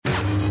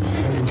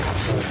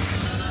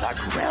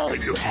know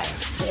you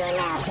have. You are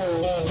now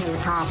tuned in to the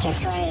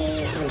podcast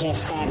Sway, so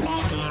just sit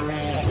back and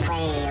ready to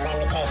play. Let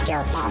me take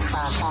your thoughts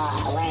far,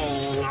 far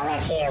away. Now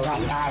let's hear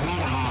what Darth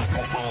Vader has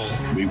to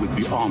say. We would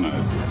be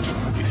honored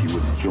if you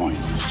would join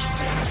us.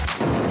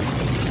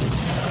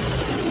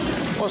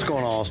 What's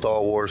going on,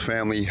 Star Wars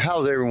family?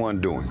 How's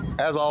everyone doing?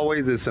 As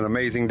always, it's an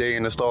amazing day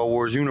in the Star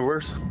Wars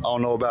universe. I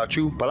don't know about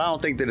you, but I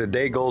don't think that a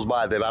day goes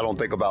by that I don't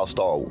think about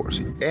Star Wars.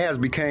 It has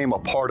become a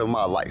part of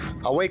my life.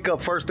 I wake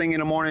up first thing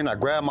in the morning, I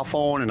grab my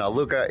phone and I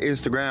look at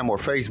Instagram or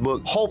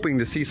Facebook, hoping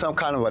to see some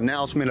kind of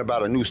announcement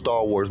about a new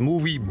Star Wars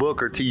movie,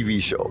 book, or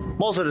TV show.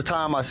 Most of the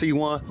time I see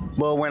one,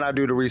 but when I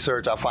do the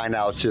research, I find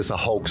out it's just a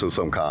hoax of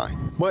some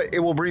kind. But it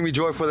will bring me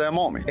joy for that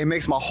moment. It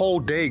makes my whole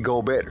day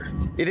go better.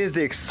 It is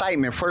the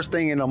excitement first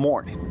thing in the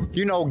morning.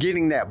 You know,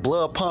 getting that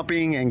blood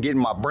pumping and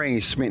getting my brain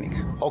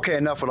spinning. Okay,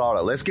 enough of all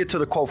that. Let's get to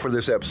the quote for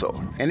this episode.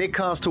 And it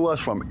comes to us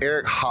from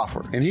Eric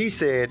Hoffer. And he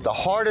said, "The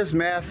hardest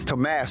math to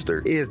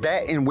master is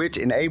that in which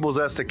enables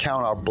us to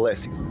count our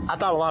blessings." I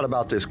thought a lot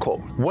about this quote.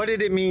 What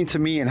did it mean to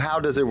me and how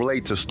does it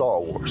relate to Star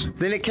Wars?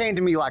 Then it came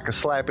to me like a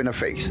slap in the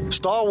face.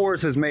 Star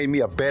Wars has made me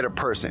a better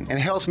person and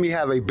helps me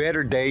have a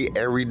better day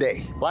every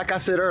day. Like I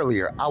said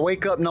earlier, I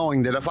wake up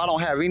knowing that if I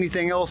don't have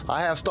anything else,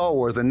 I have Star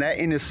Wars, and that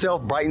in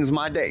itself brightens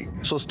my day.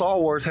 So Star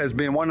Wars has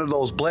been one of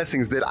those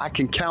blessings that I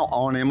can count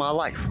on in my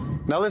life.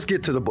 Now let's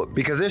get to the book,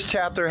 because this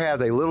chapter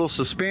has a little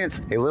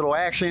suspense, a little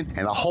action,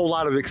 and a whole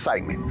lot of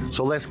excitement.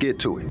 So let's get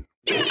to it.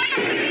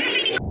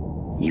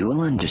 You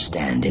will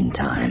understand in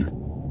time.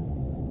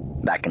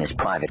 Back in his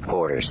private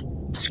quarters,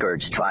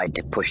 Scourge tried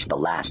to push the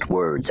last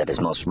words of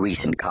his most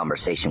recent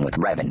conversation with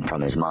Revan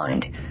from his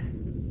mind,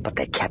 but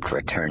they kept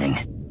returning.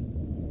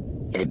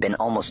 It had been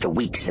almost a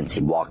week since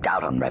he'd walked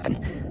out on Revan,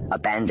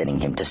 abandoning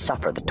him to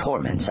suffer the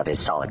torments of his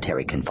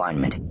solitary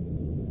confinement.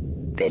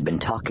 They had been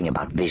talking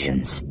about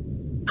visions,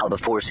 how the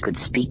Force could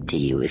speak to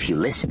you if you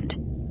listened,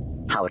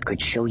 how it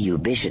could show you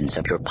visions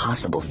of your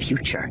possible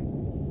future.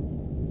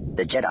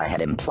 The Jedi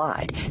had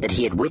implied that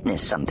he had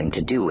witnessed something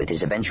to do with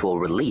his eventual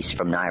release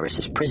from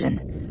Nyrus's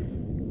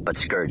prison, but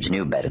Scourge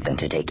knew better than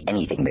to take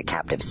anything the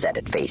captive said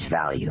at face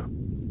value.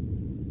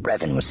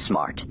 Revan was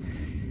smart.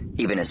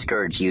 Even as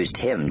Scourge used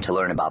him to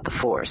learn about the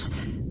Force,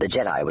 the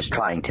Jedi was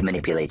trying to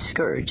manipulate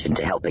Scourge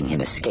into helping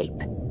him escape.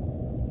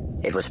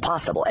 It was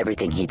possible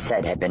everything he'd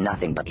said had been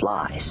nothing but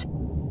lies.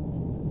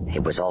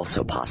 It was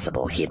also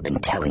possible he had been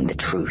telling the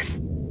truth.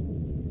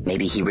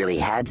 Maybe he really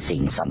had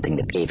seen something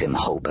that gave him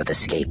hope of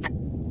escape.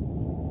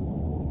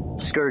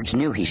 Scourge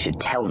knew he should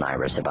tell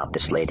Nyrus about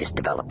this latest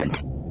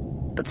development,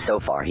 but so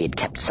far he had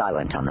kept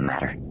silent on the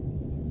matter.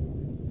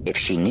 If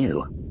she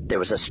knew, there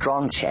was a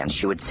strong chance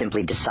she would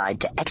simply decide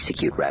to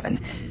execute Revan,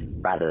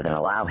 rather than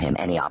allow him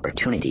any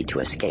opportunity to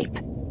escape.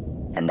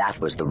 And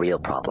that was the real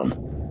problem.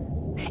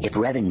 If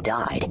Revan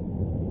died,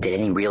 did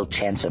any real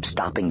chance of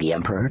stopping the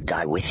Emperor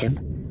die with him?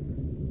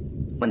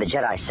 When the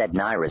Jedi said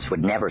Nyrus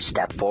would never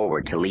step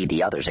forward to lead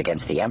the others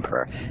against the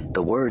Emperor,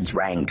 the words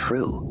rang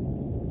true.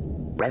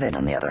 Revan,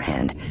 on the other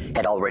hand,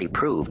 had already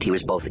proved he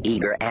was both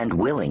eager and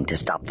willing to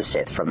stop the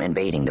Sith from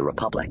invading the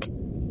Republic.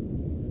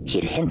 He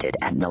had hinted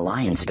at an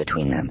alliance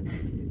between them,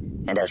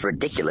 and as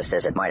ridiculous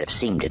as it might have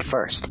seemed at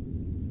first,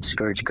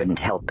 Scourge couldn't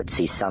help but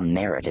see some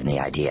merit in the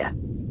idea.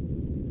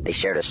 They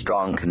shared a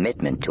strong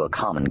commitment to a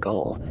common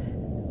goal.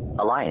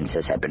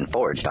 Alliances had been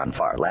forged on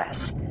far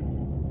less.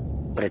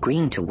 But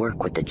agreeing to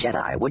work with the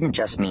Jedi wouldn't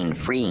just mean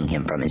freeing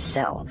him from his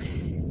cell.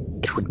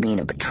 It would mean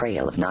a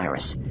betrayal of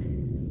Nyrus.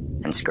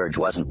 And Scourge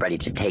wasn't ready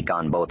to take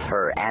on both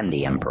her and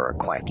the Emperor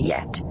quite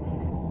yet.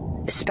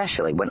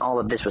 Especially when all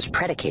of this was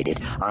predicated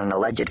on an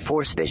alleged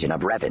Force vision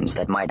of Revan's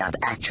that might not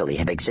actually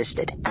have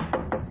existed.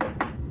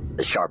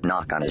 The sharp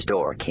knock on his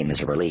door came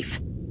as a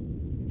relief.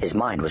 His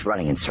mind was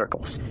running in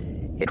circles.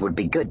 It would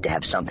be good to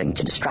have something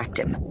to distract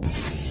him.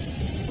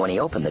 When he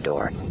opened the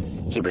door,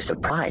 he was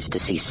surprised to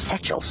see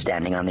Setchel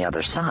standing on the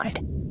other side.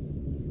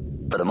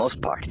 For the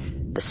most part,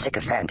 the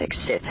sycophantic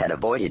Sith had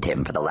avoided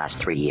him for the last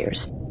 3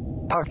 years,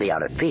 partly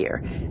out of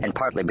fear, and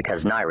partly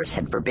because Nyrus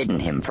had forbidden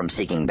him from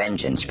seeking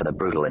vengeance for the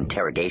brutal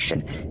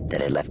interrogation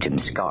that had left him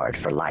scarred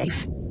for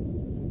life.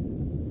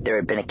 There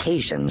had been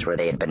occasions where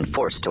they had been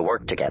forced to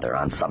work together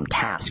on some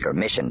task or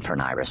mission for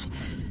Nyrus,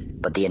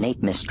 but the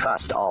innate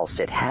mistrust all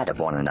Sith had of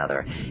one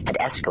another had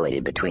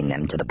escalated between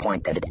them to the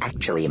point that it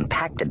actually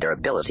impacted their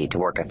ability to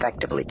work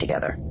effectively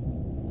together.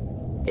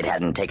 It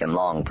hadn't taken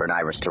long for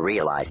Nyrus to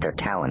realize their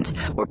talents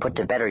were put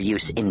to better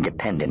use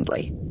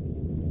independently.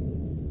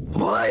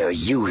 "Why are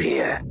you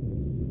here?"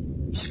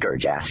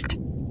 Scourge asked.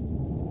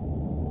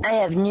 "I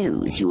have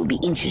news you will be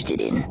interested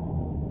in,"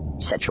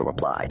 Setchel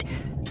replied,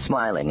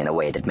 smiling in a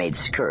way that made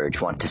Scourge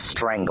want to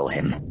strangle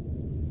him.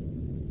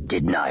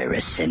 "Did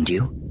Nyrus send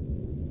you?"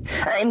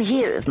 "I'm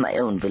here of my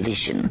own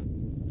volition."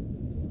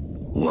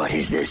 "What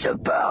is this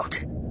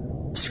about?"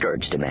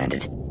 Scourge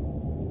demanded.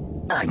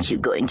 "Aren't you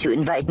going to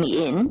invite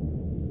me in?"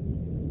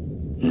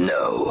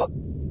 "No."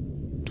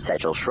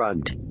 Setchel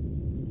shrugged.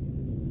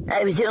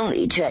 "I was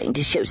only trying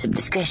to show some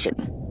discretion,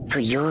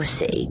 for your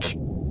sake."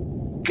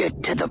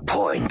 "Get to the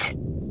point,"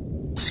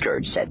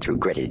 Scourge said through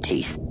gritted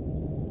teeth.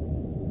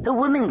 A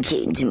woman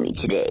came to me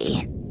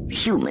today.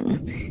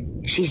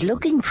 Human. She's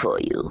looking for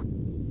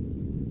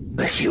you.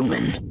 A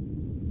human?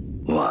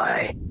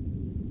 Why?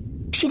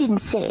 She didn't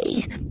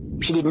say.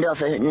 She didn't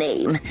offer her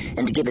name,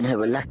 and given her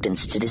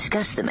reluctance to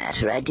discuss the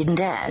matter, I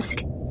didn't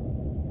ask.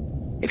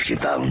 If she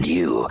found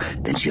you,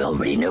 then she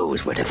already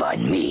knows where to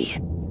find me,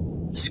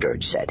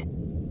 Scourge said.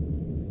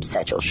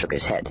 Satchel shook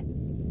his head.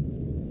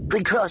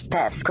 We crossed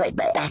paths quite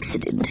by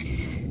accident.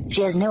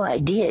 She has no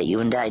idea you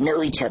and I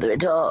know each other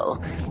at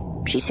all.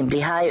 She simply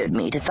hired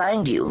me to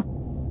find you.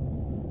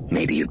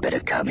 Maybe you'd better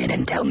come in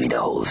and tell me the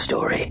whole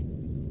story,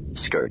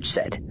 Scourge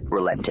said,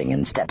 relenting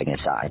and stepping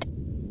aside.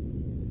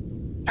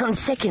 On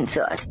second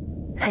thought,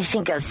 I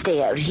think I'll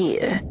stay out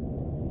here,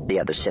 the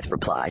other Sith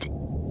replied.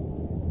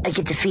 I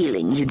get the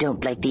feeling you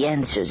don't like the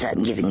answers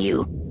I'm giving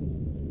you.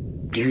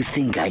 Do you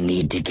think I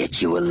need to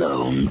get you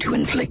alone to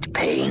inflict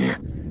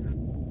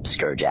pain?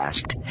 Scourge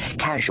asked,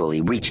 casually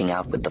reaching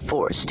out with the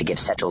Force to give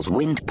Satchel's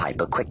windpipe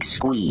a quick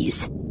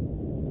squeeze.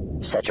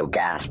 Satchel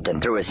gasped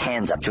and threw his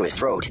hands up to his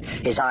throat,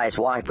 his eyes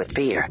wide with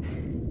fear.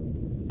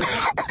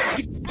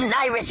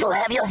 Nyrus will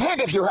have your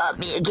head if you harm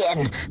me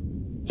again,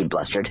 he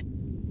blustered.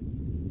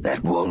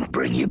 That won't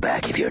bring you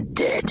back if you're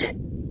dead,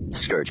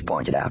 Scourge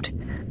pointed out.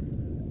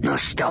 Now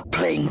stop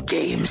playing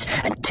games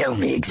and tell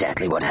me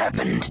exactly what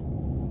happened.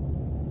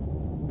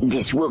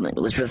 This woman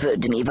was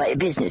referred to me by a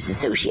business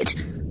associate,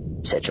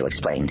 Satchel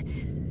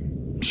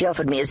explained. She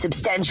offered me a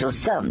substantial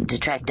sum to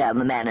track down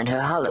the man in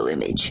her hollow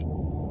image.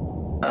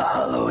 A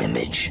hollow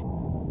image?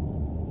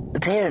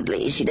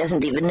 Apparently, she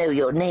doesn't even know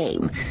your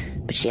name,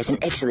 but she has an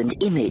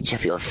excellent image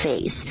of your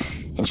face,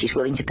 and she's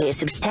willing to pay a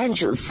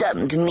substantial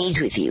sum to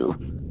meet with you.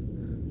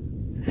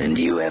 And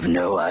you have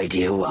no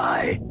idea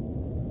why?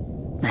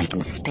 I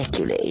can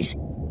speculate.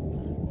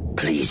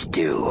 Please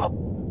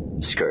do,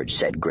 Scourge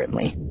said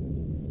grimly.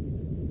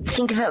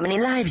 Think of how many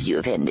lives you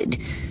have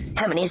ended,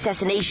 how many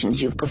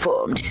assassinations you've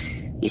performed.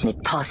 Isn't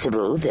it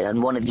possible that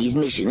on one of these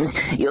missions,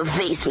 your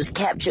face was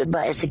captured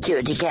by a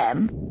security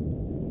cam?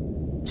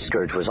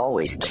 Scourge was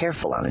always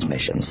careful on his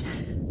missions,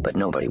 but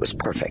nobody was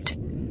perfect.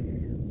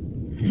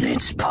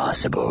 It's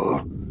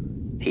possible,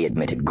 he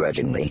admitted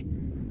grudgingly.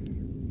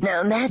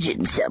 Now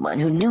imagine someone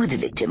who knew the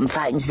victim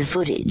finds the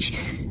footage,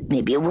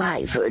 maybe a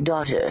wife or a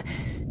daughter.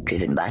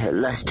 Driven by her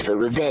lust for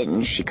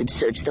revenge, she could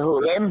search the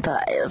whole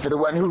empire for the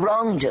one who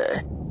wronged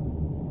her.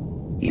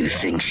 You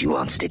think she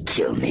wants to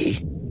kill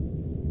me?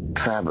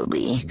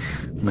 Probably.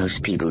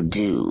 Most people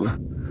do.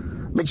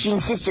 But she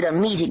insisted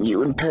on meeting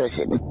you in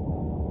person.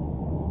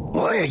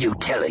 Why are you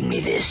telling me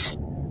this?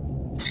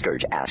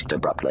 Scourge asked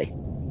abruptly.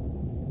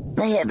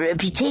 I have a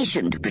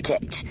reputation to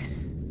protect.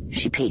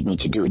 She paid me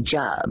to do a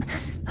job.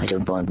 I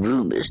don't want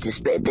rumors to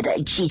spread that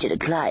I cheated a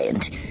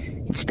client.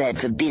 It's bad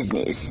for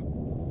business.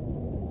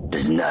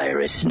 Does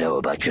Nyrus know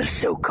about your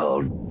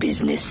so-called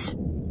business?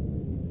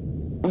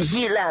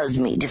 She allows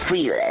me to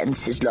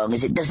freelance as long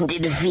as it doesn't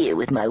interfere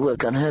with my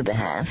work on her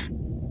behalf.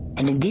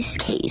 And in this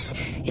case,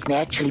 it may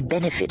actually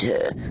benefit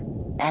her.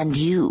 And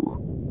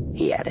you,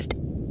 he added.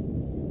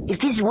 If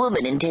this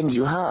woman intends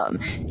you harm,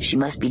 she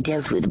must be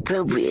dealt with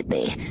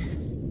appropriately.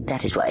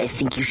 That is why I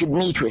think you should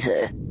meet with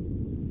her.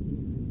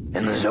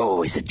 And there's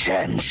always a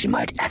chance she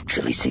might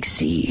actually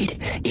succeed,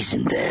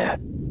 isn't there?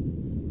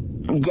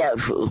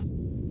 Doubtful,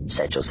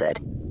 Satchel said.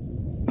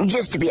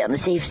 Just to be on the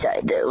safe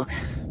side, though,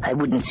 I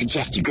wouldn't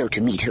suggest you go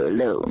to meet her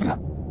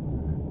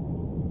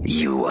alone.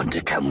 You want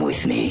to come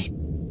with me?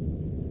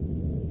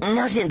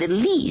 Not in the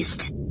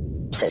least,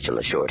 Satchel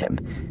assured him.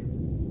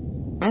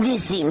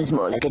 This seems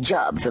more like a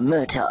job for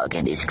Murtaugh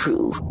and his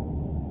crew.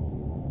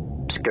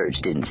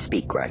 Scourge didn't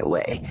speak right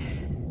away.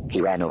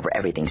 He ran over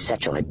everything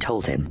Satchel had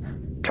told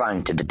him,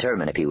 trying to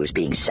determine if he was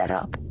being set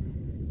up.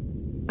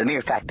 The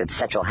mere fact that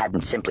Satchel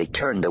hadn't simply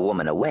turned the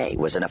woman away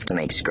was enough to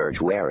make Scourge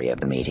wary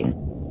of the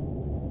meeting.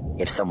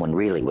 If someone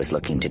really was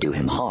looking to do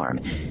him harm,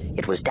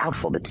 it was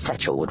doubtful that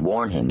Satchel would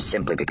warn him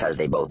simply because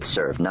they both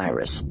served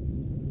Nyrus.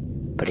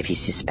 But if he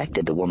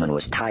suspected the woman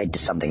was tied to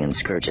something in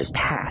Scourge's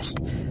past,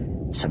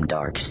 some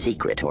dark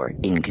secret or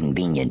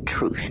inconvenient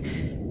truth,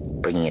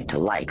 bringing it to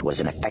light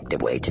was an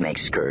effective way to make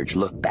Scourge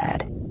look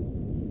bad.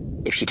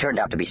 If she turned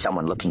out to be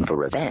someone looking for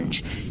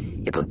revenge,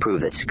 it would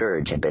prove that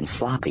Scourge had been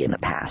sloppy in the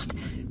past,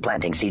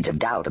 planting seeds of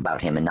doubt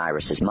about him in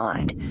Nyrus's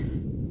mind.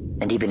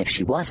 And even if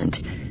she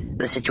wasn't,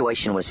 the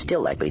situation was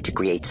still likely to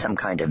create some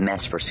kind of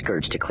mess for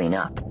Scourge to clean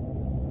up.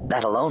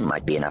 That alone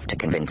might be enough to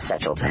convince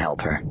Satchel to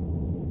help her.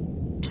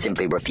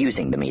 Simply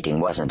refusing the meeting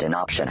wasn't an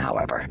option,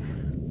 however.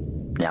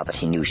 Now that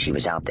he knew she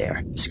was out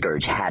there,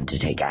 Scourge had to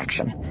take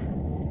action.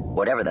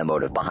 Whatever the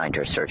motive behind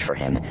her search for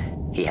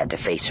him, he had to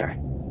face her.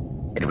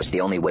 It was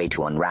the only way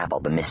to unravel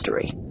the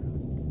mystery.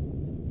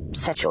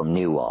 Satchel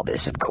knew all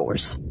this, of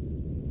course.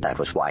 That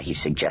was why he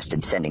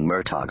suggested sending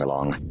Murtaugh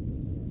along.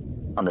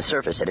 On the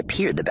surface, it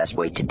appeared the best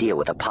way to deal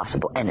with a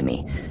possible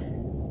enemy.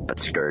 But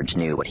Scourge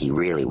knew what he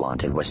really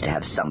wanted was to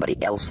have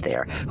somebody else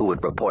there who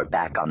would report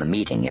back on the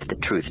meeting if the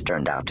truth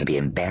turned out to be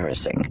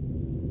embarrassing.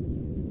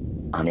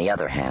 On the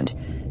other hand,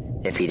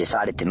 if he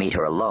decided to meet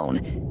her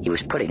alone, he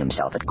was putting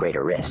himself at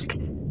greater risk.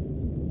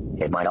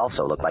 It might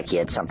also look like he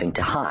had something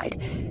to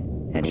hide,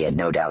 and he had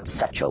no doubt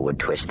Setchel would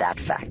twist that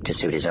fact to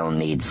suit his own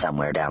needs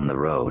somewhere down the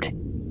road.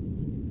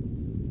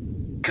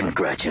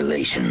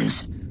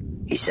 Congratulations,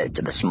 he said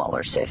to the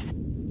smaller Sith.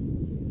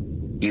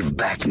 You've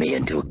backed me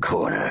into a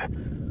corner.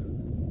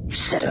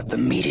 Set up the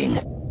meeting,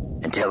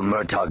 and tell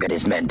Murtaugh and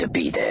his men to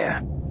be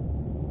there.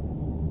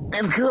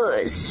 Of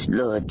course,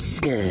 Lord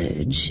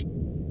Scourge,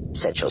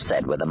 Setchel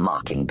said with a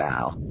mocking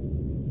bow.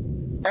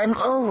 I'm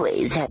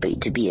always happy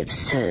to be of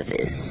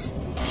service.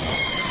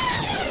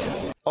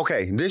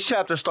 Okay, this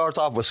chapter starts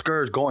off with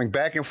Scourge going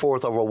back and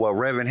forth over what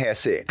Revan had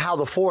said, how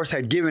the Force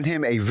had given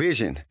him a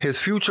vision.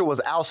 His future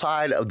was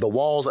outside of the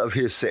walls of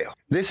his cell.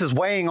 This is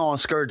weighing on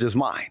Scourge's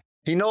mind.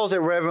 He knows that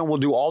Revan will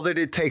do all that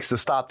it takes to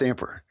stop the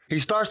Emperor. He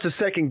starts to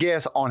second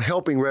guess on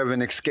helping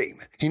Revan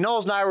escape. He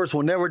knows Nyriss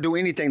will never do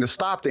anything to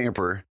stop the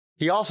Emperor.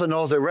 He also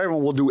knows that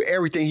Revan will do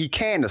everything he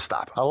can to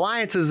stop.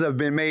 Alliances have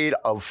been made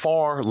of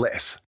far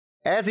less.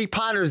 As he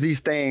ponders these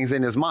things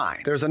in his mind,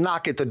 there's a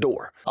knock at the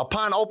door.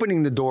 Upon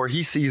opening the door,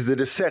 he sees that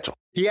it's Setchel.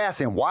 He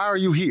asks him, "Why are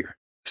you here?"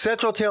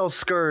 Setchel tells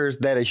Scourge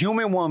that a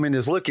human woman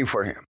is looking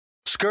for him.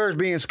 Scourge,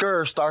 being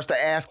Scourge, starts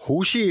to ask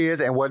who she is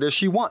and what does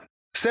she want.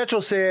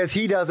 Setchel says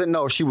he doesn't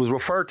know. She was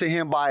referred to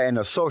him by an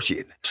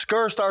associate.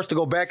 Scourge starts to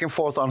go back and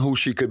forth on who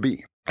she could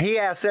be. He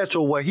asks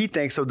Setchel what he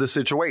thinks of the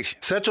situation.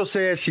 Setchel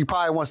says she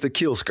probably wants to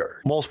kill Scourge.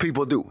 Most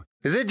people do.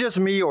 Is it just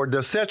me, or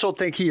does Setchel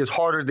think he is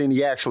harder than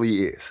he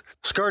actually is?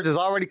 Scourge has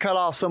already cut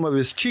off some of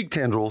his cheek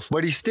tendrils,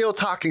 but he's still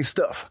talking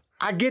stuff.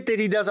 I get that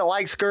he doesn't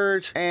like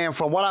Scourge, and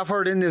from what I've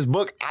heard in this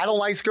book, I don't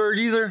like Scourge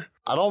either.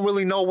 I don't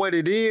really know what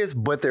it is,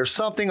 but there's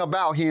something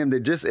about him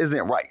that just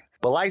isn't right.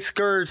 But like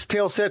Scourge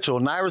tells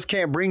Setchel, Nyriss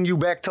can't bring you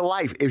back to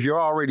life if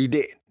you're already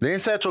dead. Then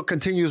Setchel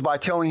continues by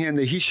telling him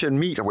that he should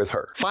meet with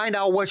her, find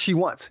out what she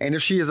wants, and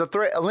if she is a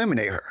threat,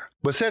 eliminate her.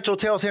 But Setchel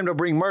tells him to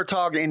bring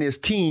Murtaugh and his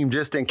team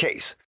just in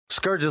case.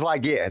 Scourge is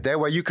like, yeah,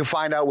 that way you can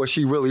find out what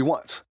she really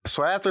wants.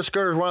 So after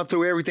Scourge runs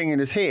through everything in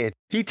his head,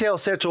 he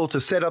tells Setchel to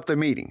set up the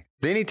meeting.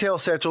 Then he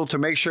tells Setchel to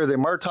make sure that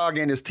Murtaugh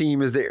and his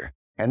team is there.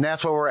 And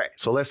that's where we're at.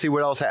 So let's see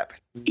what else happened.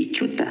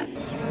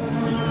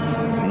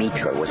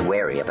 Mitra was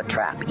wary of a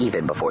trap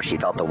even before she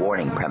felt the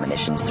warning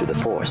premonitions through the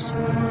Force.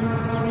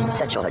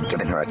 Setchel had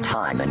given her a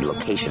time and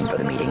location for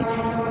the meeting.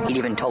 He'd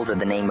even told her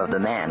the name of the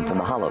man from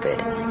the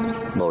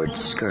holovid, Lord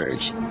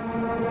Scourge.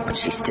 But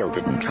she still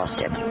didn't trust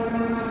him.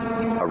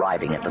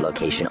 Arriving at the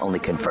location only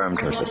confirmed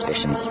her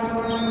suspicions.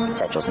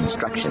 Setchel's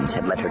instructions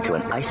had led her to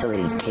an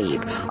isolated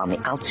cave on the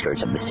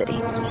outskirts of the city.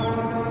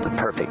 The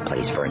perfect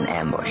place for an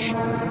ambush.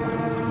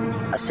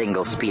 A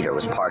single speeder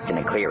was parked in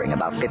a clearing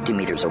about 50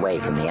 meters away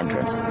from the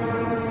entrance.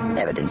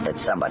 Evidence that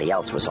somebody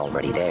else was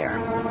already there.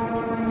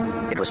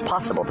 It was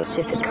possible the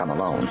Sith had come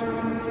alone,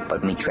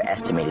 but Mitra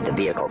estimated the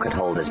vehicle could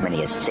hold as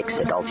many as 6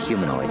 adult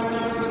humanoids.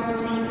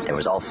 There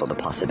was also the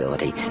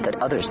possibility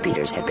that other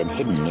speeders had been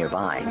hidden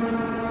nearby,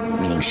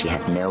 meaning she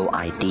had no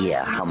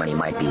idea how many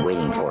might be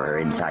waiting for her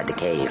inside the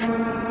cave.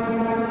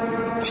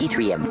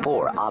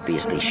 T3M4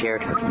 obviously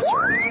shared her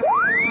concerns.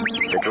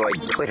 The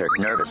droid twittered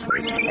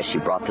nervously as she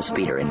brought the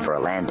speeder in for a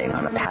landing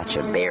on a patch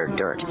of bare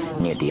dirt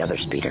near the other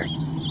speeder.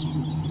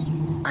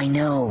 I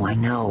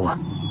know,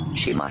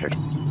 she muttered.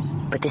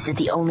 But this is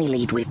the only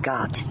lead we've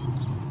got.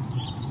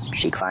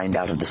 She climbed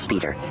out of the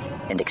speeder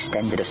and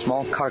extended a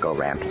small cargo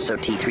ramp so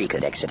T3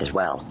 could exit as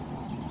well.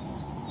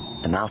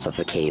 The mouth of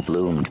the cave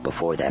loomed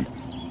before them,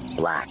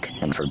 black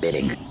and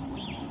forbidding.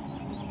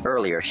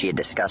 Earlier, she had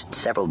discussed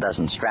several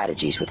dozen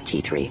strategies with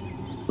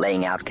T3,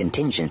 laying out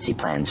contingency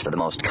plans for the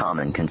most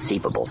common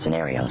conceivable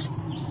scenarios.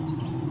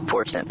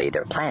 Fortunately,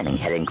 their planning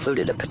had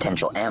included a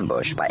potential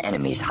ambush by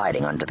enemies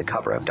hiding under the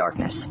cover of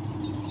darkness.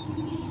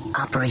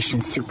 Operation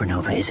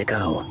Supernova is a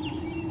go,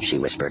 she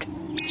whispered.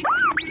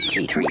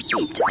 T3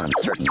 beeped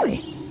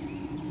uncertainly.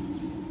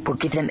 We'll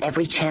give them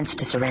every chance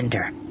to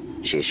surrender,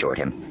 she assured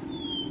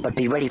him. But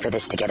be ready for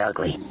this to get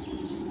ugly.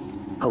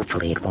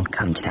 Hopefully it won't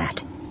come to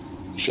that,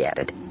 she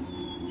added.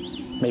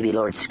 Maybe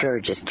Lord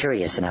Scourge is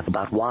curious enough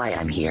about why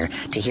I'm here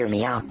to hear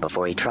me out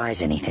before he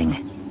tries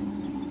anything.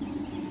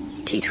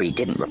 T3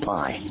 didn't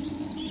reply.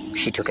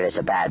 She took it as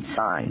a bad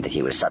sign that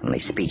he was suddenly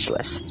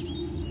speechless.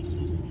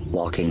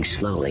 Walking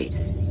slowly,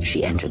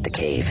 she entered the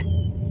cave.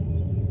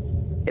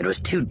 It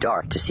was too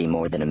dark to see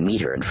more than a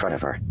meter in front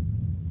of her,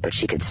 but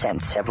she could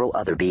sense several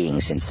other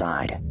beings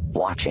inside,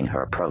 watching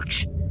her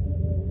approach.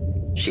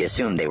 She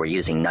assumed they were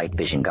using night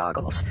vision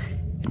goggles.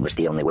 It was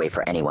the only way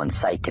for anyone's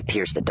sight to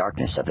pierce the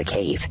darkness of the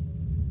cave.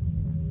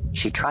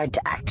 She tried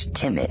to act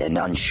timid and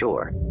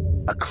unsure,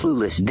 a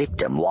clueless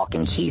victim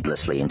walking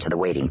heedlessly into the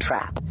waiting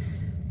trap.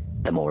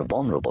 The more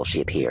vulnerable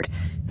she appeared,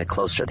 the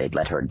closer they'd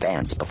let her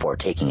advance before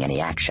taking any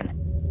action.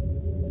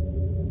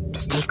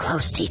 Stay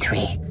close,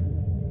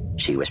 T3,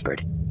 she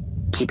whispered,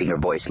 keeping her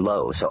voice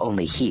low so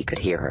only he could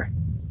hear her.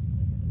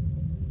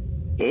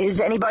 Is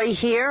anybody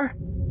here?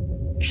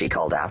 She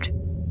called out,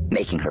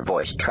 making her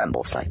voice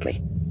tremble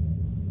slightly.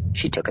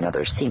 She took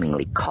another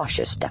seemingly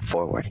cautious step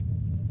forward.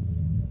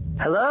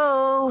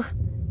 Hello?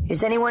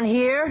 Is anyone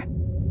here?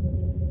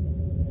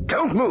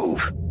 Don't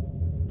move!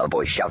 A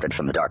voice shouted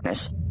from the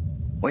darkness.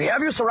 We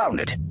have you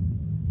surrounded.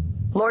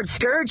 Lord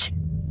Scourge?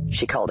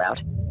 She called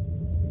out.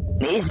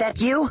 Is that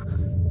you?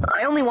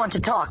 I only want to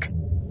talk.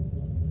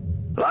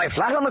 Lie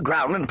flat on the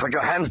ground and put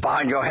your hands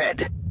behind your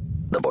head,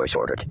 the voice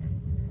ordered.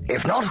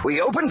 If not, we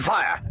open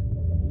fire.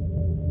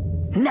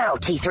 Now,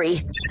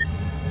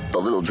 T3. The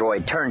little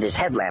droid turned his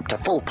headlamp to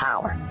full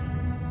power.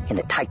 In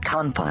the tight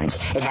confines,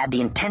 it had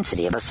the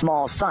intensity of a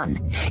small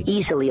sun,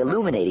 easily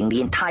illuminating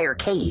the entire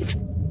cave.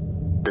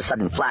 The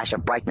sudden flash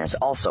of brightness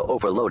also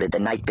overloaded the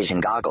night vision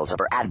goggles of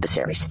her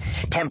adversaries,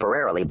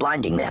 temporarily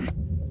blinding them.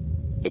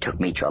 It took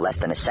Mitra less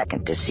than a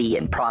second to see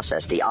and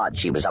process the odds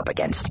she was up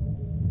against.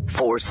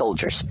 4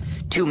 soldiers,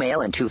 2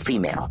 male and 2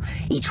 female,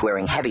 each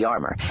wearing heavy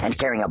armor and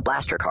carrying a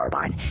blaster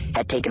carbine,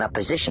 had taken up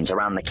positions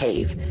around the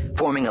cave,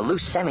 forming a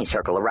loose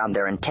semicircle around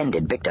their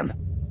intended victim.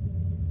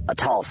 A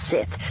tall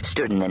Sith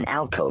stood in an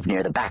alcove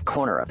near the back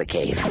corner of the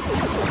cave.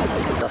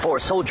 The 4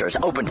 soldiers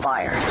opened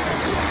fire.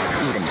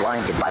 Even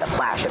blinded by the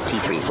flash of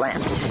T3's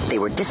lamp, they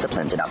were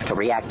disciplined enough to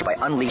react by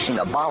unleashing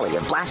a volley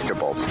of blaster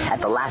bolts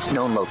at the last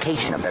known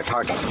location of their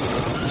target.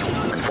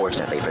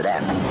 Unfortunately for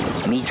them,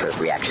 Mitra's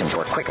reactions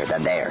were quicker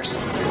than theirs.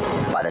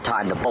 By the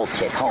time the bolts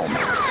hit home,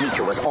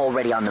 Mitra was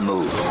already on the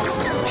move.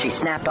 She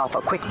snapped off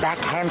a quick back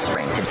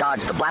handspring to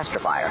dodge the blaster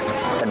fire,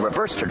 then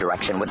reversed her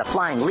direction with a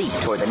flying leap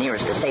toward the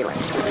nearest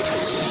assailant.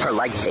 Her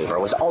lightsaber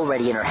was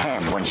already in her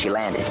hand when she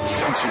landed,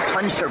 and she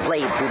plunged her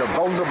blade through the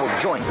vulnerable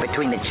joint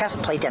between the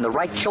chest plate and the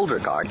right shoulder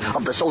guard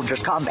of the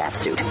soldier's combat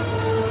suit.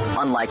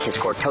 Unlike his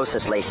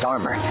cortosis-laced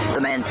armor,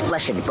 the man's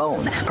flesh and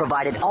bone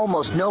provided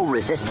almost no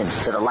resistance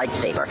to the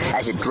lightsaber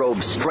as it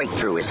drove straight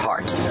through his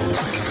heart.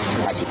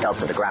 As he fell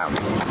to the ground,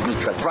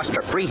 Mitra thrust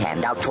her free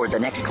hand out toward the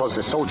next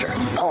closest soldier,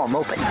 palm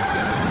open.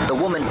 The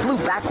woman flew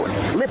backward,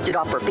 lifted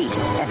off her feet,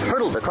 and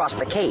hurtled across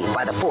the cave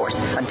by the force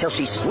until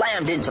she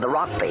slammed into the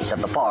rock face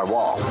of the far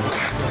wall.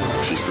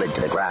 She slid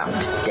to the ground,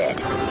 dead.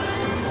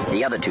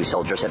 The other 2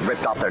 soldiers had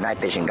ripped off their night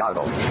vision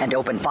goggles and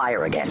opened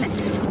fire again.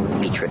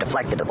 Mitra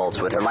deflected the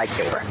bolts with her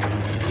lightsaber.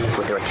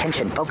 With their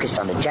attention focused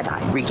on the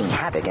Jedi wreaking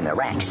havoc in their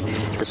ranks,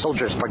 the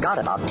soldiers forgot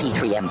about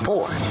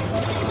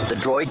T3M4. The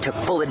droid took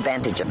full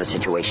advantage of the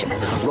situation,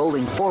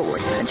 rolling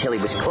forward until he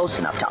was close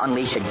enough to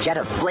unleash a jet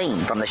of flame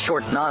from the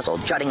short nozzle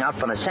jutting out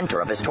from the center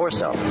of his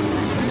torso.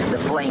 The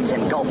flames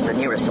engulfed the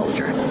nearest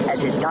soldier.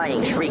 As his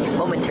dying shrieks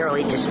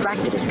momentarily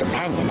distracted his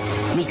companion,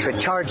 Mitra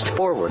charged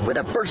forward with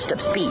a burst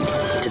of speed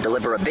to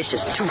deliver a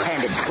vicious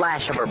 2-handed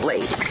slash of her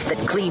blade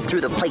that cleaved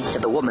through the plates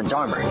of the woman's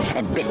armor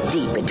and bit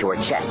deep into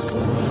her chest.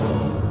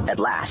 At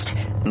last,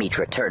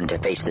 Mitra turned to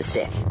face the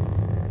Sith.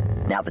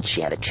 Now that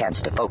she had a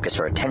chance to focus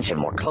her attention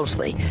more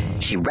closely,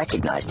 she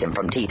recognized him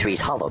from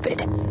T3's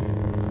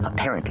holovid.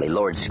 Apparently,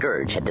 Lord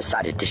Scourge had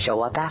decided to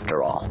show up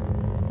after all.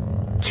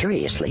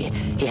 Curiously,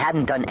 he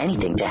hadn't done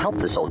anything to help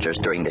the soldiers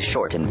during the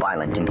short and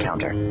violent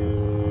encounter.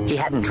 He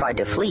hadn't tried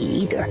to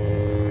flee either.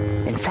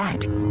 In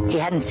fact, he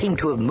hadn't seemed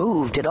to have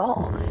moved at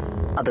all,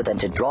 other than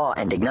to draw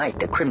and ignite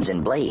the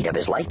crimson blade of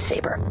his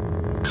lightsaber.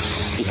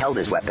 He held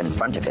his weapon in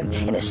front of him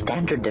in a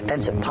standard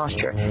defensive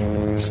posture,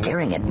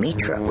 staring at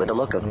Mitra with a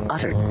look of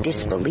utter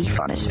disbelief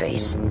on his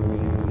face.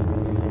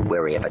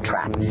 Wary of a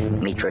trap,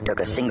 Mitra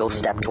took a single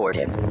step toward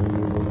him.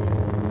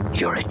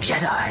 You're a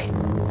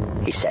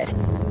Jedi, he said,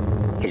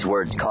 his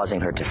words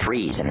causing her to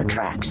freeze in her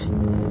tracks.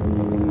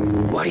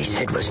 What he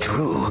said was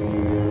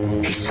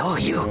true. He saw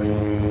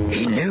you.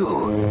 He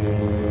knew.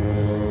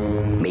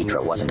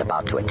 Mitra wasn't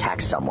about to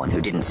attack someone who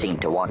didn't seem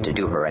to want to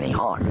do her any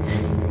harm.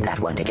 That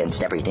went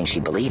against everything she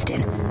believed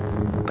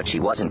in. But she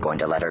wasn't going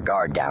to let her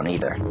guard down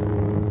either.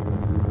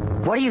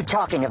 What are you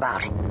talking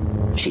about?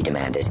 She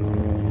demanded.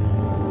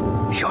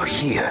 You're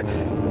here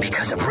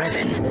because of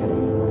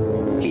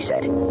Revan, he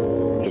said,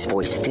 his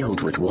voice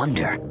filled with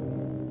wonder.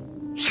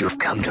 You've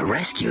come to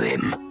rescue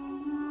him.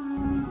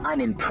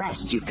 I'm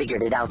impressed you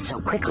figured it out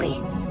so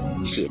quickly,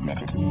 she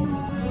admitted.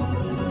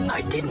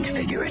 I didn't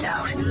figure it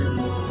out,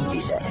 he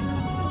said.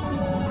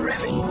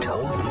 Revan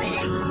told me.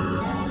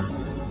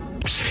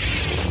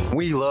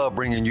 We love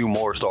bringing you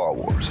more Star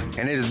Wars,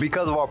 and it is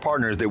because of our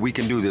partners that we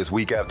can do this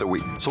week after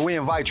week. So we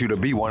invite you to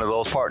be one of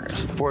those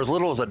partners. For as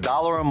little as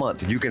 $1 a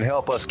month, you can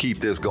help us keep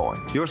this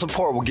going. Your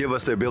support will give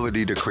us the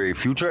ability to create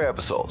future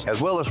episodes, as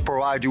well as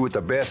provide you with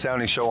the best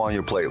sounding show on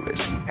your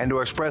playlist. And to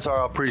express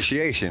our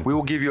appreciation, we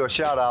will give you a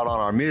shout out on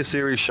our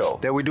mid-series show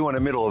that we do in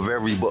the middle of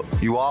every book.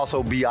 You will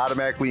also be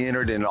automatically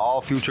entered in all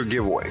future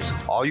giveaways.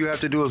 All you have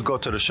to do is go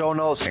to the show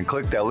notes and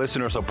click that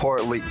listener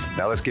support link.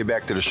 Now let's get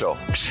back to the show.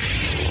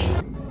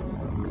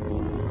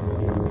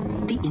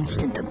 The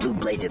instant the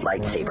blue-bladed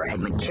lightsaber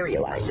had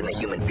materialized in the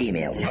human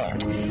female's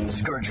hand,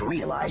 Scourge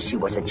realized she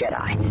was a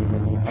Jedi,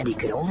 and he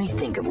could only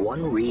think of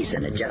one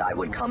reason a Jedi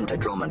would come to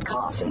Dromund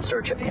Kaas in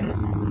search of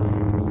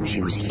him.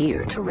 She was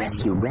here to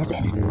rescue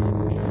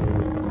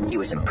Revan. He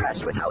was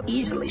impressed with how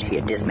easily she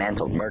had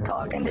dismantled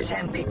Murtagh and his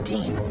handpicked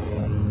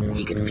team.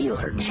 He could feel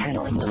her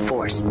channeling the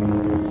Force,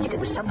 yet it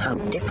was somehow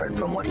different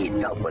from what he had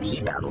felt when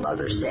he battled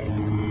other Sith.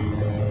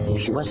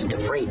 She wasn't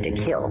afraid to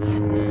kill,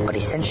 but he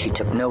sensed she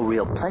took no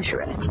real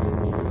pleasure in it.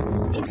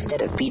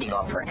 Instead of feeding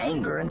off her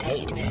anger and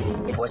hate,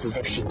 it was as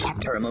if she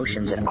kept her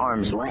emotions at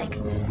arm's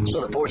length,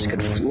 so the force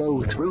could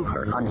flow through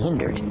her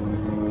unhindered.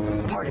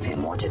 Part of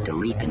him wanted to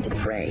leap into the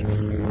fray.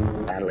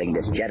 Battling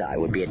this Jedi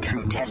would be a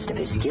true test of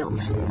his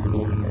skills.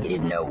 He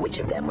didn't know which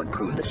of them would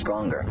prove the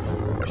stronger,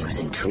 but he was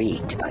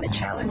intrigued by the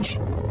challenge.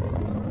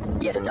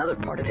 Yet another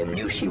part of him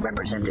knew she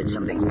represented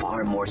something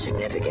far more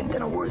significant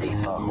than a worthy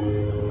foe.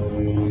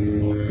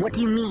 What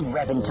do you mean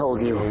Revan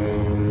told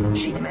you?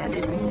 She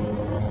demanded.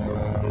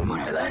 When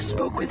I last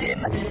spoke with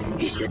him,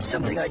 he said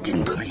something I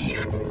didn't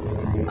believe.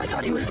 I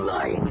thought he was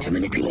lying to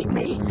manipulate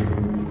me.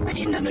 I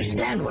didn't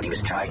understand what he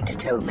was trying to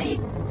tell me.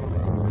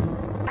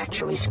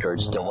 Actually,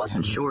 Scourge still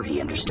wasn't sure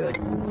he understood.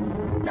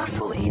 Not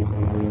fully.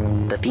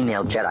 The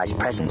female Jedi's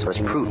presence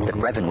was proof that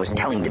Revan was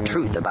telling the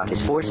truth about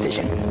his Force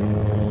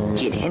vision.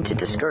 He had hinted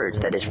to Scourge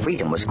that his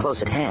freedom was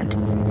close at hand.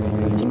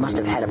 He must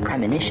have had a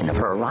premonition of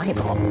her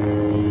arrival.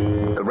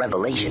 The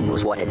revelation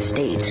was what had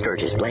stayed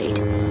Scourge's blade.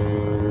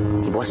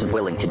 He wasn't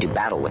willing to do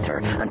battle with her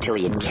until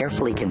he had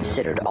carefully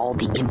considered all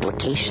the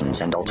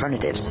implications and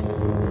alternatives.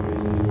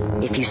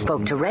 If you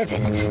spoke to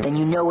Revan, then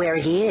you know where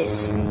he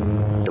is,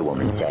 the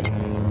woman said.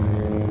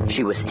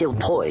 She was still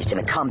poised in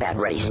a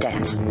combat-ready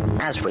stance,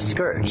 as was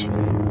Scourge,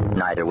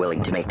 neither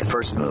willing to make the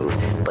first move,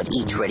 but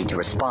each ready to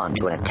respond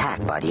to an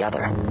attack by the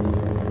other.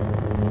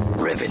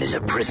 Revan is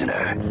a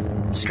prisoner,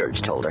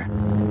 Scourge told her.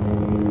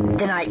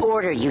 Then I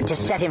order you to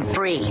set him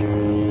free,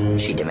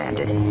 she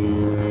demanded.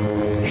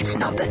 It's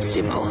not that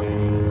simple.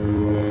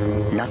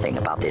 Nothing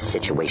about this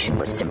situation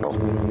was simple.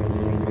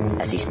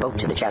 As he spoke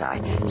to the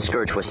Jedi,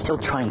 Scourge was still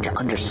trying to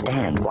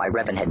understand why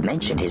Revan had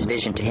mentioned his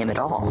vision to him at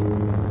all.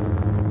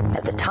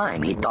 At the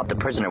time, he thought the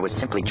prisoner was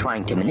simply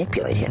trying to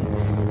manipulate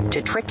him,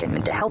 to trick him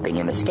into helping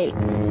him escape.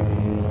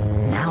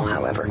 Now,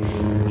 however,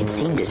 it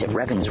seemed as if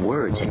Revan's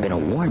words had been a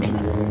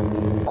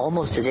warning,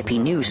 almost as if he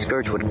knew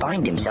Scourge would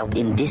find himself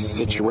in this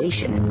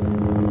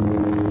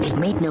situation. It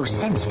made no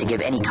sense to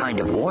give any kind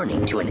of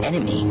warning to an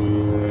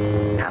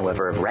enemy.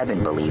 However, if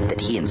Revan believed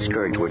that he and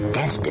Scourge were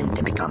destined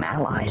to become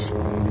allies,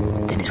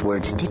 then his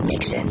words did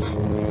make sense.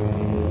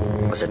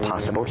 Was it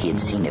possible he had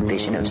seen a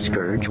vision of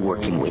Scourge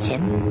working with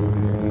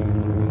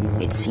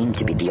him? It seemed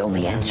to be the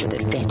only answer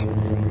that fit.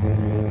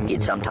 He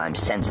had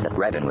sometimes sensed that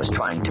Revan was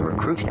trying to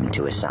recruit him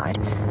to his side.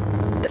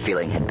 The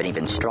feeling had been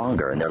even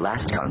stronger in their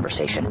last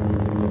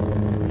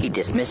conversation. He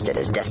dismissed it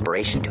as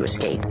desperation to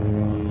escape.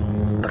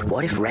 But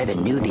what if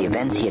Revan knew the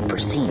events he had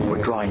foreseen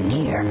were drawing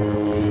near?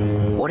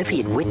 What if he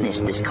had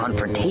witnessed this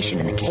confrontation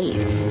in the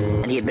cave,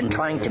 and he had been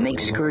trying to make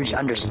Scourge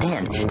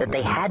understand that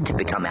they had to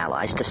become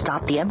allies to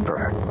stop the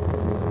Emperor?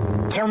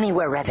 Tell me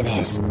where Revan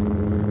is,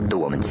 the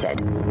woman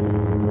said.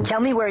 Tell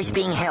me where he's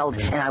being held,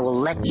 and I will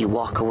let you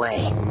walk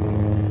away.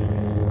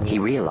 He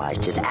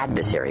realized his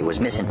adversary was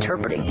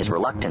misinterpreting his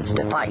reluctance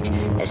to fight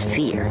as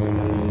fear.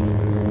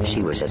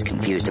 She was as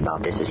confused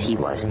about this as he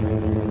was.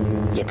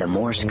 Yet the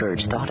more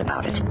Scourge thought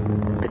about it,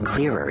 the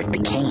clearer it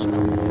became.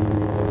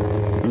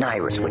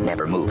 Nyrus would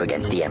never move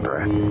against the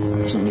Emperor.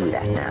 He knew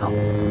that now.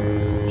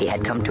 He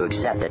had come to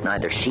accept that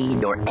neither she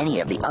nor any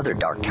of the other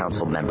Dark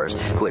Council members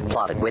who had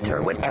plotted with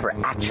her would ever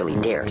actually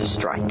dare to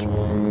strike.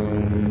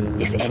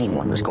 If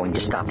anyone was going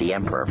to stop the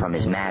Emperor from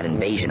his mad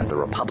invasion of the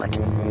Republic,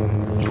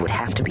 it would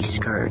have to be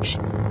Scourge.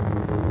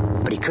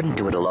 But he couldn't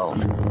do it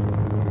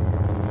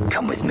alone.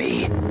 Come with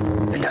me,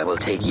 and I will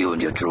take you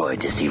and your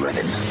droid to see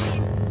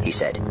Revan, he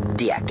said,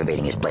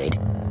 deactivating his blade.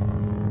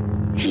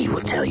 He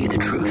will tell you the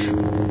truth.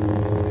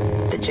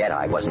 The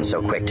Jedi wasn't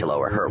so quick to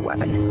lower her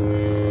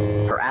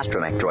weapon. Her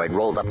astromech droid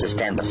rolled up to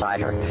stand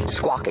beside her,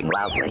 squawking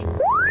loudly.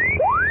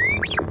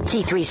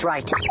 T3's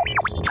right.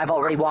 I've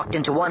already walked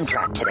into one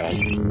trap today,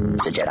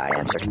 the Jedi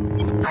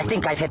answered. I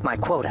think I've hit my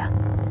quota.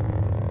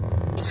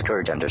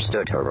 Scourge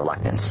understood her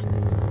reluctance.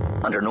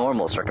 Under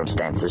normal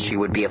circumstances, she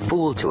would be a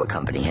fool to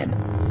accompany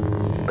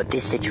him. But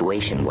this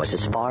situation was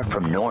as far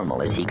from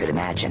normal as he could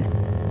imagine.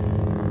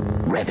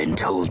 Revan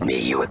told me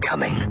you were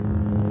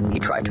coming, he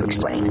tried to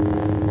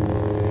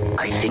explain.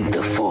 I think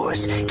the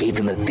Force gave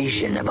him a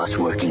vision of us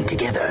working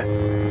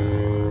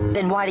together.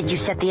 Then why did you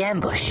set the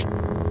ambush?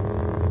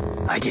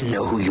 I didn't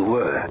know who you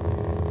were,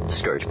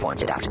 Scourge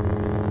pointed out.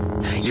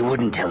 You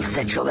wouldn't tell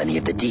Setchel any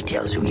of the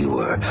details who you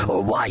were,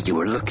 or why you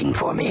were looking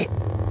for me.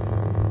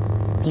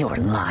 You're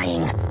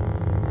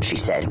lying, she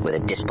said with a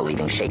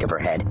disbelieving shake of her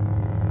head.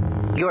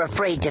 You're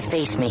afraid to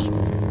face me.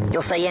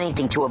 You'll say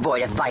anything to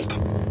avoid a fight.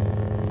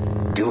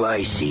 Do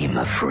I seem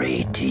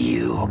afraid to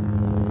you?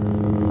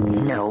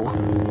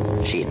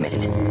 No, she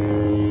admitted.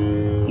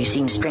 You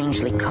seem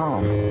strangely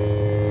calm.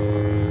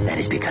 That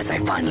is because I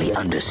finally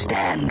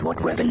understand what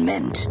Revan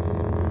meant.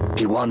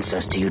 He wants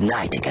us to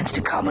unite against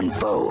a common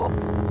foe.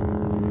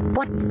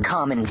 What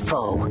common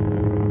foe?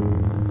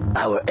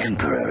 Our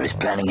Emperor is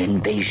planning an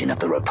invasion of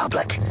the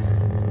Republic.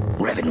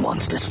 Revan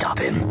wants to stop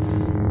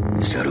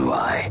him. So do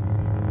I.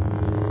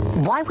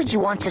 Why would you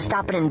want to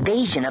stop an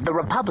invasion of the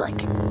Republic?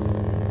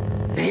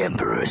 The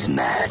Emperor is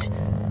mad.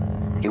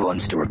 He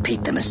wants to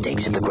repeat the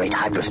mistakes of the Great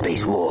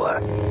Hyperspace War.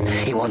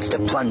 He wants to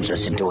plunge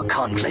us into a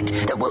conflict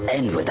that will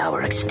end with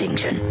our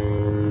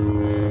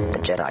extinction. The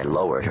Jedi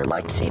lowered her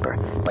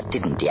lightsaber, but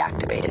didn't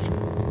deactivate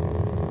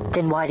it.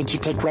 Then why did you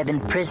take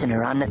Revan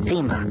prisoner on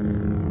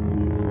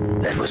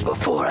Nathema? That was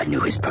before I knew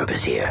his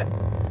purpose here.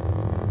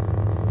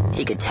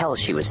 He could tell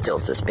she was still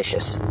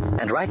suspicious,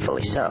 and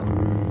rightfully so.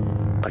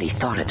 But he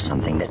thought of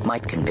something that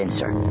might convince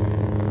her.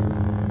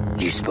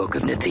 You spoke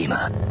of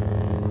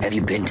Nathema. Have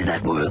you been to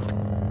that world?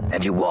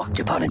 Have you walked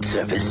upon its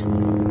surface?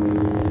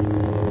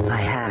 I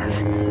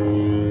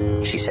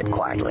have, she said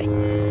quietly,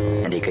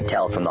 and he could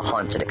tell from the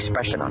haunted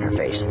expression on her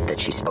face that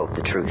she spoke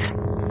the truth.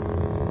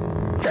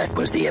 That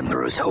was the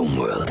Emperor's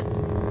homeworld.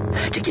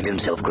 To give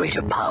himself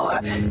greater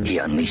power, he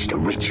unleashed a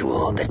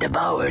ritual that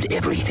devoured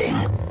everything.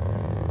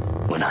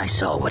 When I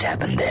saw what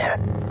happened there,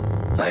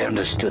 I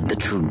understood the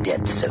true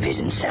depths of his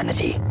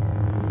insanity.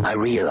 I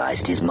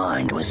realized his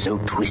mind was so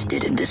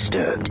twisted and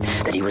disturbed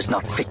that he was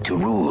not fit to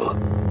rule,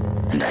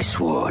 and I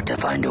swore to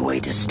find a way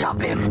to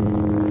stop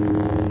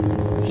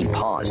him. He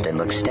paused and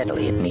looked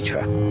steadily at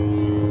Mitra.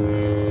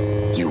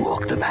 You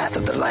walk the path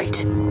of the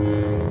light.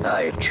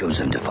 I have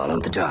chosen to follow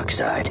the dark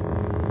side.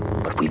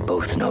 But we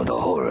both know the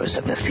horrors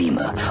of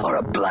Nathema are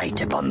a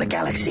blight upon the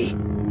galaxy.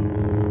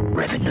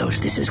 Revan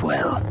knows this as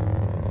well.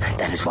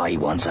 That is why he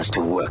wants us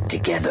to work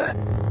together.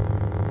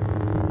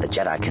 The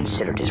Jedi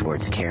considered his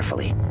words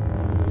carefully,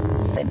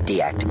 then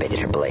deactivated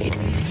her blade.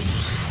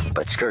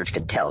 But Scourge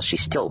could tell she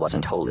still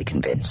wasn't wholly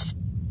convinced.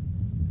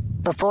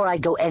 Before I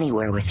go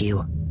anywhere with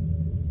you,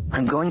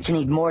 I'm going to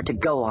need more to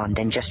go on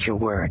than just your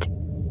word,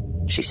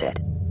 she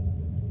said.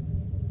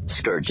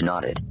 Scourge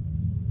nodded.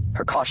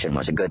 Her caution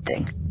was a good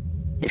thing.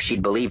 If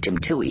she'd believed him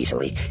too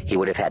easily, he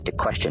would have had to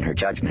question her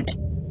judgment.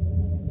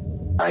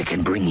 I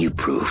can bring you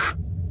proof,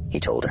 he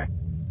told her.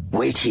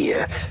 Wait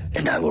here,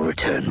 and I will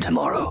return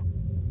tomorrow.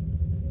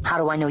 How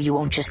do I know you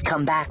won't just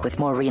come back with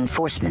more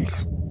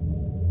reinforcements?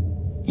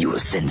 You will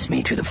sense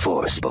me through the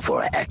Force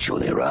before I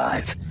actually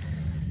arrive.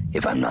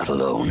 If I'm not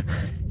alone,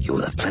 you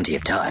will have plenty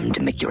of time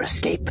to make your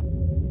escape.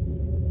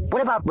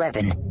 What about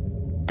Revan?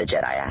 The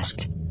Jedi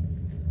asked.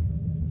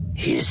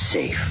 He is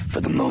safe for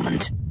the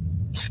moment,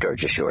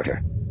 Scourge assured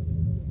her.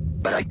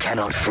 But I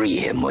cannot free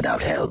him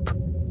without help.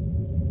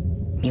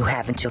 You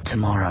have until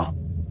tomorrow,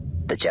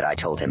 the Jedi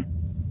told him.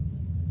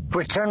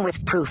 Return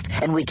with proof,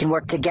 and we can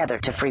work together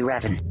to free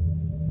Revan.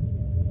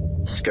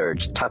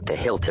 Scourge tucked the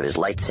hilt of his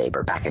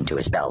lightsaber back into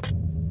his belt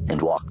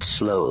and walked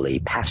slowly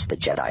past the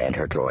Jedi and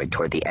her droid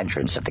toward the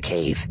entrance of the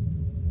cave.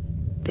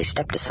 They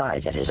stepped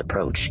aside at his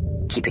approach,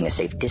 keeping a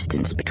safe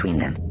distance between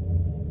them.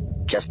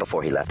 Just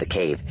before he left the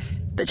cave,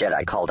 the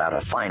Jedi called out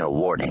a final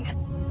warning.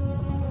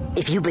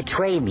 If you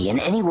betray me in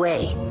any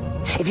way,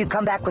 if you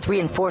come back with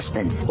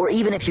reinforcements, or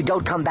even if you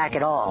don't come back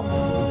at all,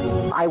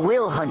 I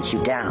will hunt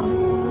you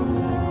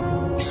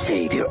down.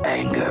 Save your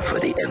anger for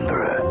the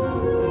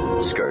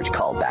Emperor, Scourge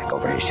called back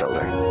over his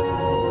shoulder.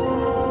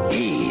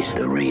 He is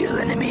the real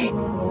enemy.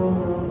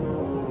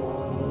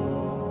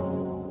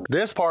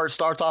 This part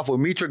starts off with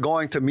Mitra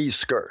going to meet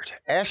Scourge.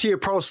 As she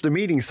approached the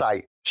meeting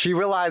site, she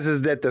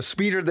realizes that the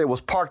speeder that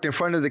was parked in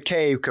front of the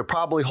cave could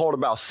probably hold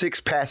about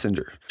 6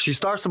 passengers. She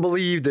starts to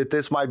believe that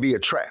this might be a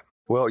trap.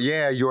 Well,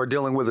 yeah, you are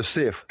dealing with a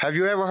Sith. Have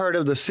you ever heard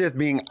of the Sith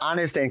being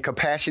honest and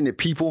compassionate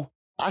people?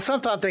 I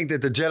sometimes think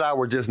that the Jedi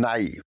were just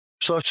naive.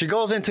 So she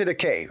goes into the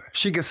cave.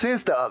 She can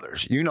sense the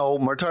others. You know,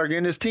 Murtagh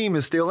and his team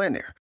is still in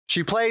there.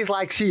 She plays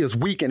like she is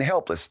weak and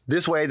helpless.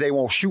 This way they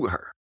won't shoot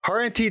her.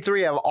 Her and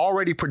T3 have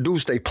already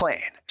produced a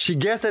plan. She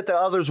guessed that the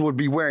others would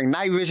be wearing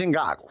night vision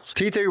goggles.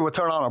 T3 would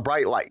turn on a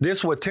bright light.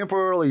 This would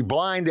temporarily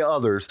blind the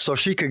others so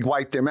she could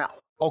wipe them out.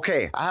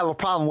 Okay, I have a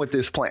problem with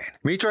this plan.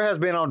 Mitra has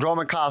been on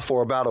Dromund Kaas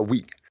for about a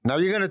week. Now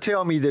you're going to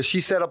tell me that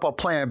she set up a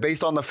plan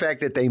based on the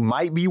fact that they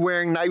might be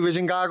wearing night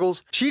vision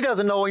goggles? She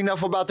doesn't know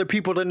enough about the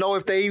people to know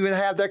if they even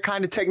have that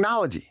kind of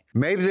technology.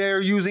 Maybe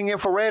they're using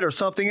infrared or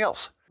something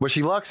else. But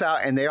she lucks out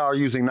and they are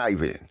using night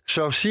vision.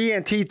 So she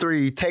and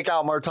T3 take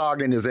out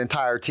Murtagh and his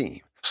entire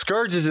team.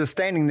 Scourge is just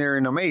standing there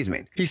in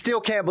amazement. He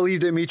still can't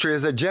believe that Mitra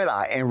is a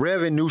Jedi and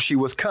Revan knew she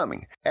was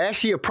coming. As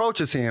she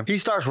approaches him, he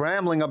starts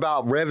rambling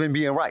about Revan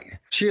being right.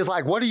 She is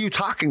like, what are you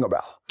talking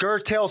about?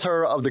 Scourge tells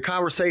her of the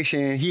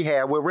conversation he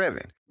had with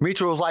Revan.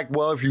 Mitra was like,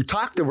 well, if you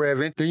talk to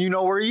Revan, then you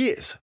know where he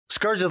is.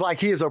 Scourge is like,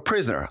 he is a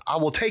prisoner. I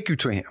will take you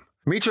to him.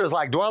 Mitra is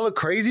like, do I look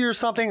crazy or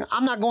something?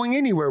 I'm not going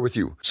anywhere with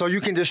you. So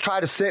you can just try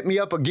to set me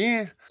up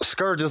again?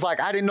 Scourge is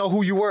like, I didn't know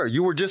who you were.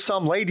 You were just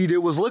some lady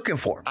that was looking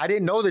for him. I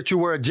didn't know that you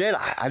were a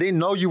Jedi. I didn't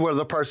know you were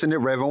the person that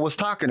Revan was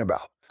talking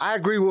about. I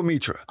agree with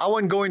Mitra. I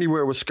wouldn't go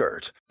anywhere with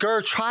Scourge.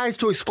 Scourge tries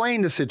to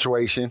explain the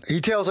situation.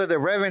 He tells her that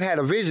Revan had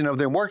a vision of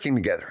them working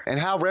together and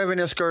how Revan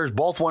and Scourge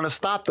both want to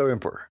stop the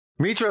Emperor.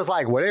 Mitra is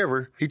like,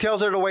 whatever. He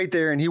tells her to wait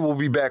there and he will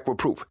be back with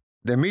proof.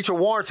 Then Mitra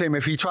warns him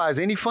if he tries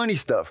any funny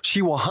stuff,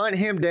 she will hunt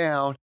him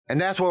down. And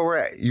that's where we're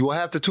at. You will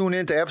have to tune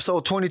in to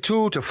episode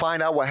 22 to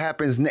find out what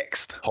happens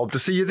next. Hope to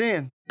see you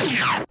then.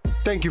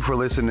 Thank you for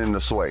listening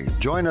to Sway.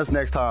 Join us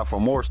next time for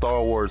more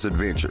Star Wars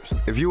adventures.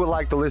 If you would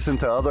like to listen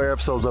to other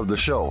episodes of the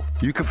show,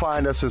 you can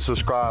find us and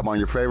subscribe on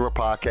your favorite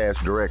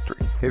podcast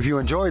directory. If you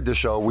enjoyed the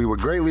show, we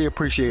would greatly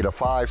appreciate a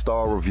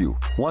 5-star review.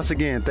 Once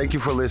again, thank you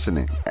for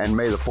listening, and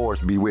may the Force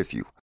be with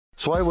you.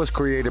 Sway was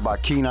created by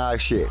Keen Eye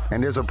Shit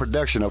and is a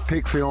production of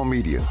Pick Film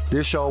Media.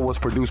 This show was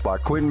produced by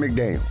Quentin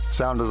McDaniel,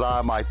 sound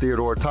design by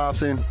Theodore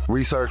Thompson,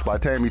 research by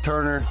Tammy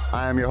Turner.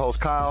 I am your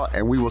host, Kyle,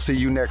 and we will see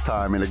you next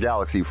time in a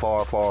galaxy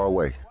far, far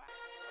away.